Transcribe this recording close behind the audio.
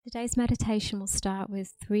Today's meditation will start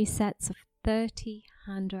with 3 sets of 30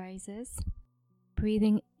 hand raises,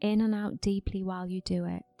 breathing in and out deeply while you do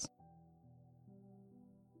it.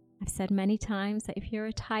 I've said many times that if you're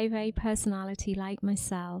a type A personality like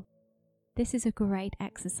myself, this is a great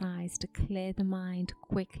exercise to clear the mind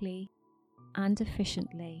quickly and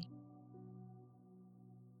efficiently.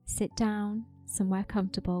 Sit down somewhere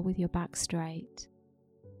comfortable with your back straight.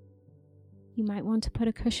 You might want to put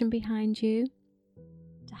a cushion behind you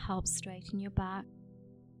to help straighten your back,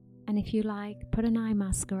 and if you like, put an eye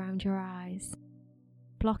mask around your eyes.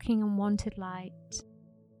 Blocking unwanted light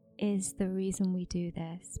is the reason we do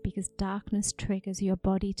this, because darkness triggers your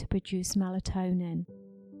body to produce melatonin,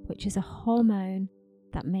 which is a hormone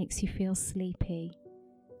that makes you feel sleepy.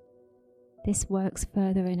 This works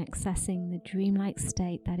further in accessing the dreamlike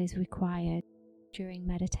state that is required during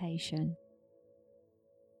meditation.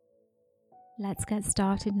 Let's get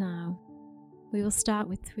started now. We will start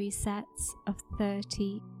with 3 sets of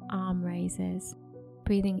 30 arm raises,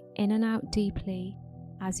 breathing in and out deeply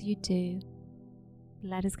as you do.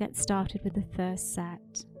 Let us get started with the first set.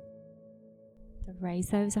 So raise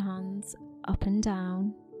those hands up and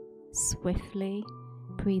down, swiftly,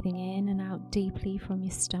 breathing in and out deeply from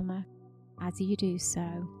your stomach as you do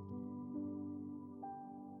so.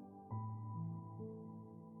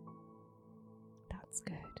 That's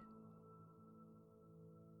good.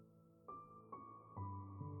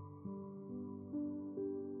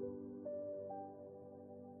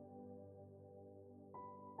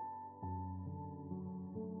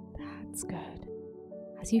 That's good.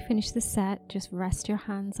 As you finish the set, just rest your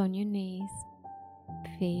hands on your knees.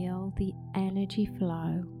 Feel the energy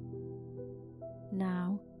flow.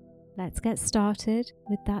 Now, let's get started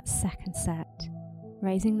with that second set.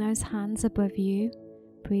 Raising those hands above you,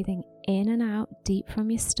 breathing in and out deep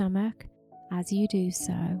from your stomach as you do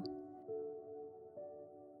so.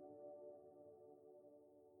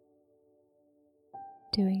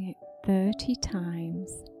 Doing it 30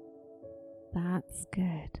 times. That's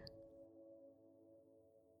good.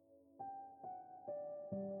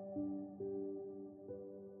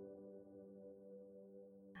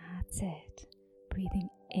 That's it. Breathing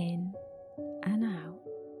in and out.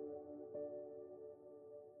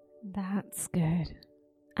 That's good.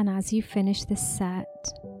 And as you finish this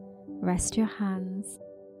set, rest your hands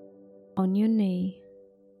on your knee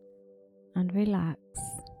and relax.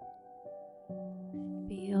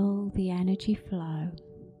 Feel the energy flow.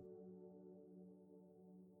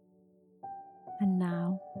 And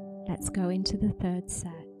now let's go into the third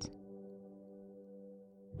set.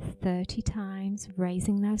 30 times,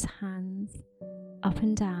 raising those hands up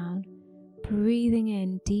and down, breathing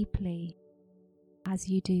in deeply as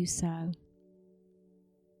you do so.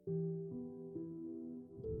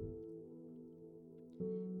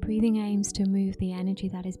 Breathing aims to move the energy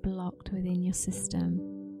that is blocked within your system.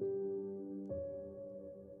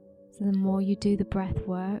 So the more you do the breath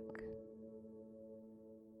work,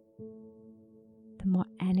 the more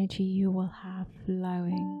energy you will have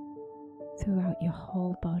flowing throughout your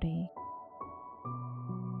whole body.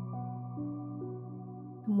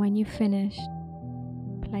 And when you've finished,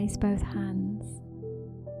 place both hands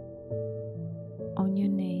on your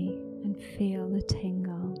knee and feel the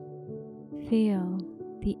tingle. Feel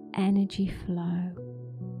the energy flow.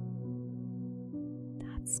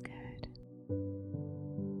 That's good.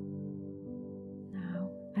 Now,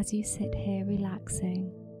 as you sit here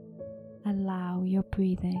relaxing, allow your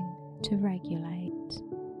breathing to regulate.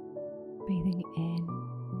 Breathing in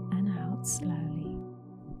and out slowly.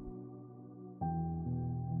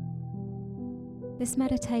 This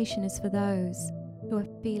meditation is for those who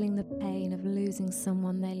are feeling the pain of losing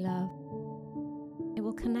someone they love. It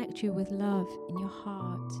will connect you with love in your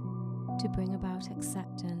heart to bring about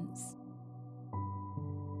acceptance.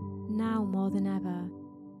 Now more than ever,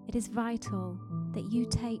 it is vital that you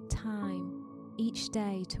take time each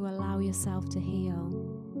day to allow yourself to heal.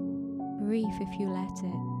 Grief, if you let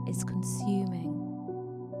it, is consuming.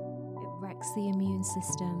 It wrecks the immune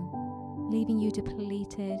system, leaving you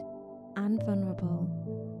depleted and vulnerable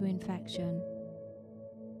to infection.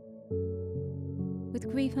 With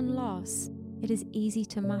grief and loss, it is easy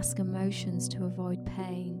to mask emotions to avoid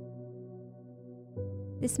pain.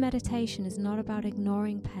 This meditation is not about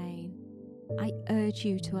ignoring pain. I urge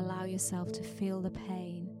you to allow yourself to feel the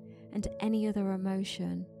pain and any other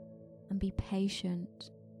emotion and be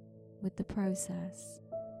patient with the process.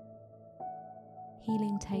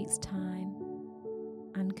 Healing takes time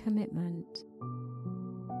and commitment.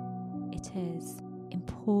 It is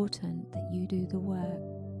important that you do the work.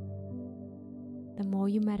 The more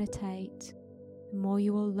you meditate, the more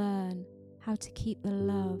you will learn how to keep the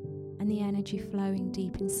love and the energy flowing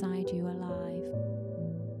deep inside you alive.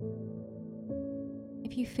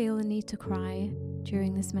 If you feel the need to cry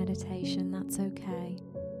during this meditation, that's okay.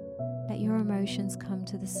 Let your emotions come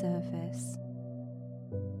to the surface.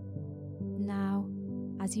 Now,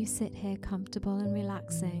 as you sit here comfortable and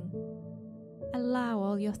relaxing, allow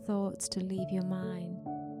all your thoughts to leave your mind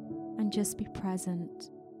and just be present.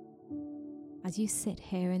 As you sit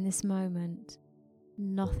here in this moment,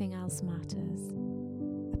 nothing else matters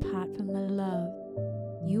apart from the love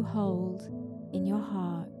you hold in your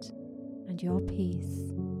heart and your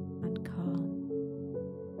peace and calm.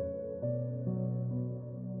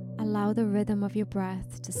 Allow the rhythm of your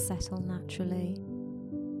breath to settle naturally.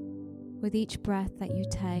 With each breath that you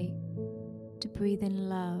take, to breathe in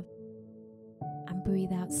love and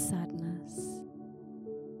breathe out sadness.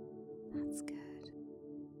 That's good.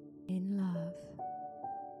 In love,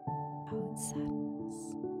 out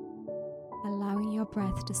sadness. Allowing your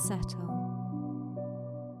breath to settle.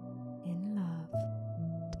 In love,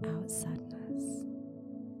 out sadness.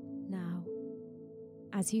 Now,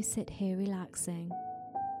 as you sit here relaxing,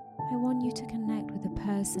 I want you to connect with a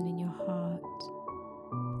person in your heart.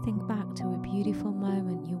 Think back to a beautiful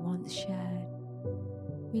moment you once shared.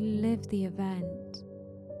 Relive the event,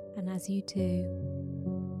 and as you do,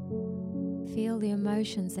 feel the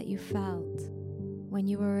emotions that you felt when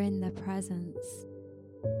you were in their presence.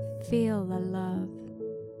 Feel the love,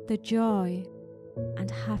 the joy, and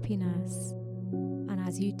happiness, and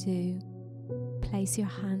as you do, place your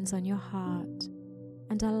hands on your heart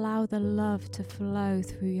and allow the love to flow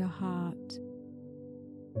through your heart.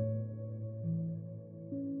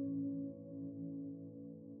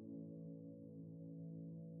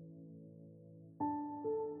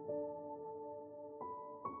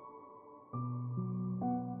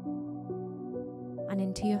 And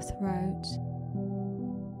into your throat.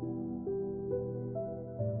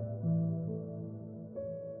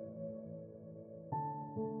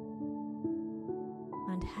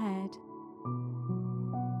 And head.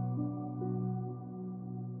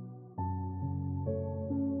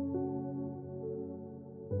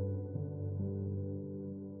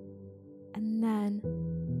 And then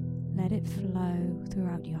let it flow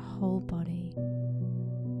throughout your whole body.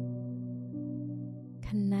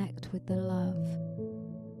 Connect with the love.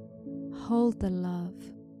 Hold the love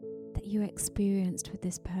that you experienced with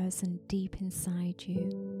this person deep inside you.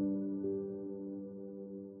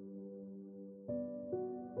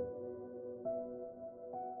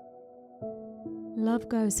 Love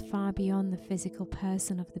goes far beyond the physical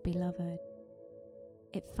person of the beloved.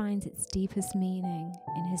 It finds its deepest meaning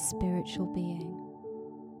in his spiritual being,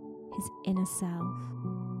 his inner self.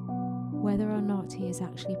 Whether or not he is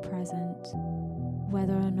actually present,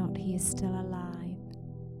 whether or not he is still alive,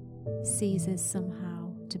 ceases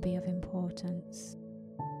somehow to be of importance.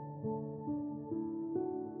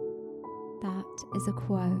 That is a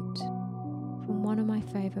quote from one of my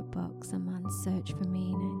favourite books, A Man's Search for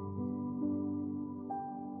Meaning,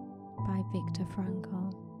 by Viktor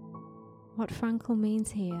Frankl. What Frankl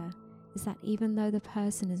means here is that even though the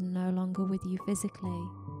person is no longer with you physically,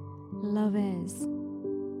 love is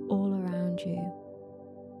all around you,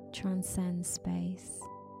 transcends space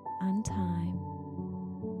and time.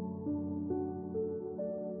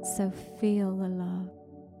 So feel the love,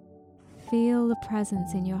 feel the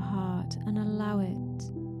presence in your heart and allow it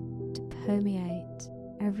to permeate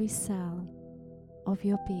every cell of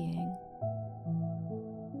your being.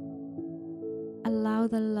 Allow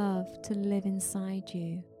the love to live inside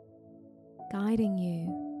you, guiding you,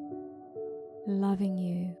 loving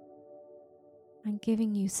you, and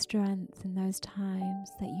giving you strength in those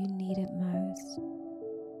times that you need it most.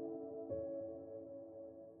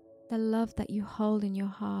 The love that you hold in your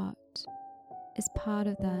heart is part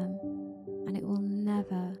of them, and it will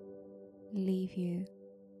never leave you.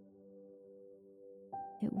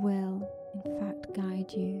 It will, in fact,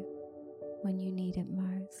 guide you when you need it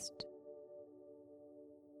most.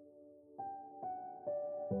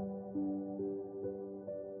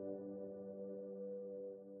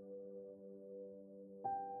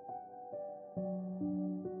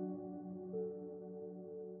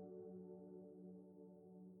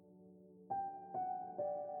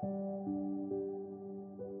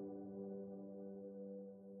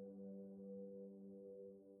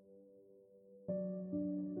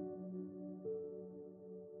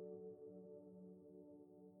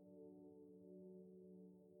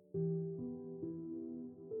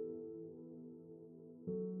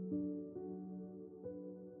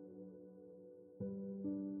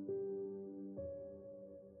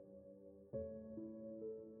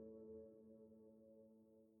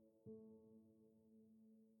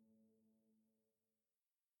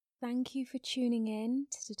 Thank you for tuning in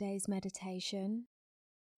to today's meditation.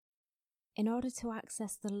 In order to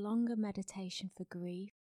access the longer meditation for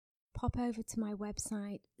grief, pop over to my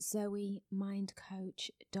website,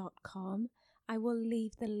 zoemindcoach.com. I will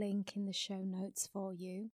leave the link in the show notes for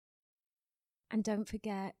you. And don't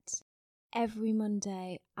forget, every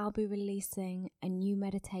Monday I'll be releasing a new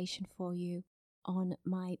meditation for you on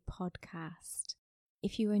my podcast.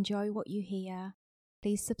 If you enjoy what you hear,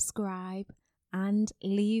 please subscribe and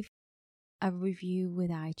leave a review with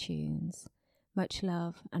iTunes. Much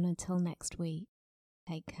love, and until next week,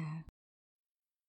 take care.